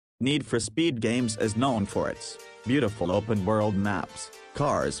Need for Speed Games is known for its beautiful open-world maps,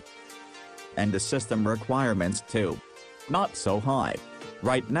 cars, and the system requirements too. Not so high.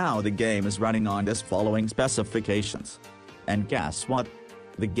 Right now the game is running on this following specifications. And guess what?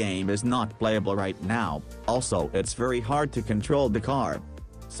 The game is not playable right now, also it's very hard to control the car.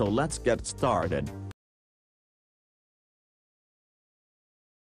 So let's get started.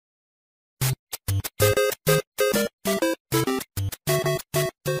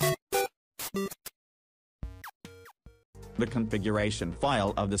 The configuration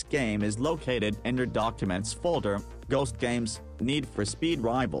file of this game is located in your Documents folder, Ghost Games, Need for Speed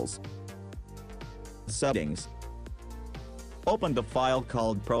Rivals. Settings. Open the file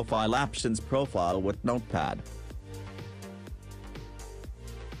called Profile Options Profile with Notepad.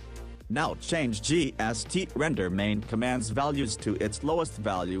 Now change GST render main commands values to its lowest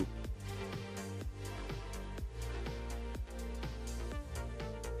value.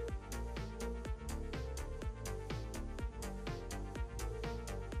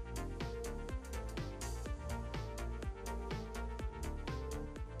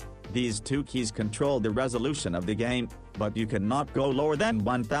 These two keys control the resolution of the game, but you cannot go lower than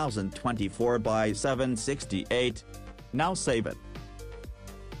 1024 by 768. Now save it.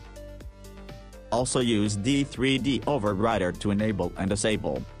 Also use D3D Overrider to enable and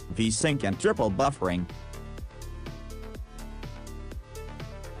disable VSync and triple buffering.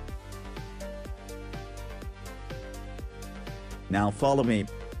 Now follow me.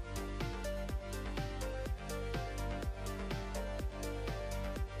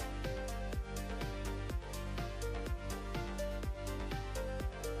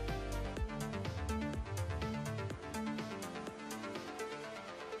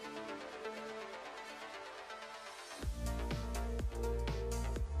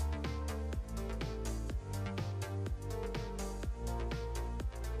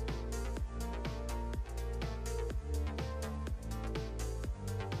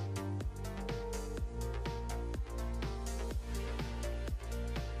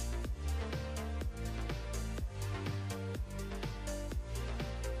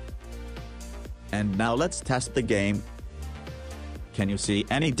 And now let's test the game. Can you see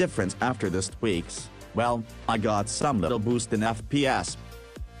any difference after this tweaks? Well, I got some little boost in FPS.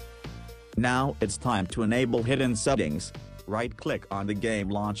 Now it's time to enable hidden settings. Right-click on the game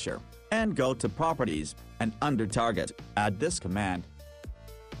launcher, and go to Properties, and under Target, add this command.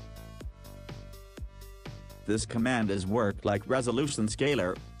 This command is worked like resolution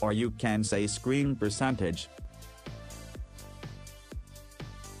scaler, or you can say screen percentage.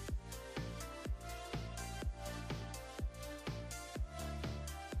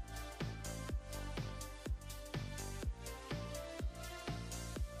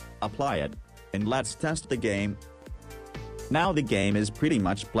 Apply it, and let's test the game. Now the game is pretty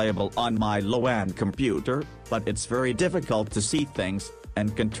much playable on my low-end computer, but it's very difficult to see things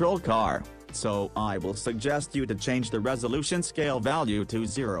and control car, so I will suggest you to change the resolution scale value to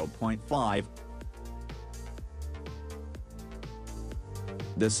 0.5.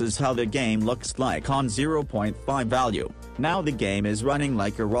 This is how the game looks like on 0.5 value. Now the game is running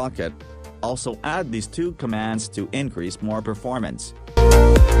like a rocket. Also add these two commands to increase more performance.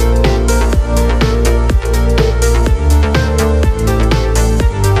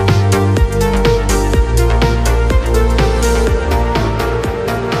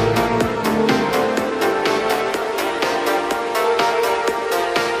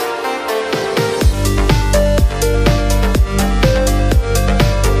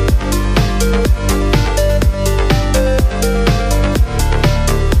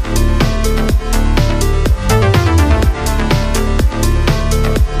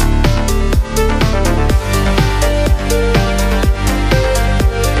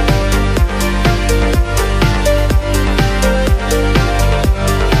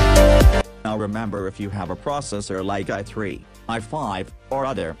 Remember, if you have a processor like i3, i5, or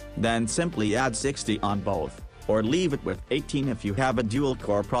other, then simply add 60 on both, or leave it with 18 if you have a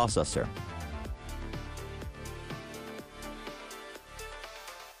dual-core processor.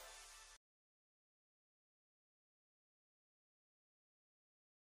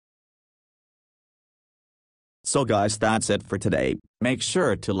 So guys, that's it for today. Make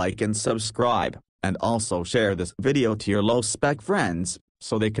sure to like and subscribe, and also share this video to your low-spec friends,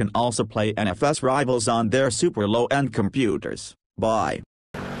 so they can also play NFS Rivals on their super low-end computers. Bye.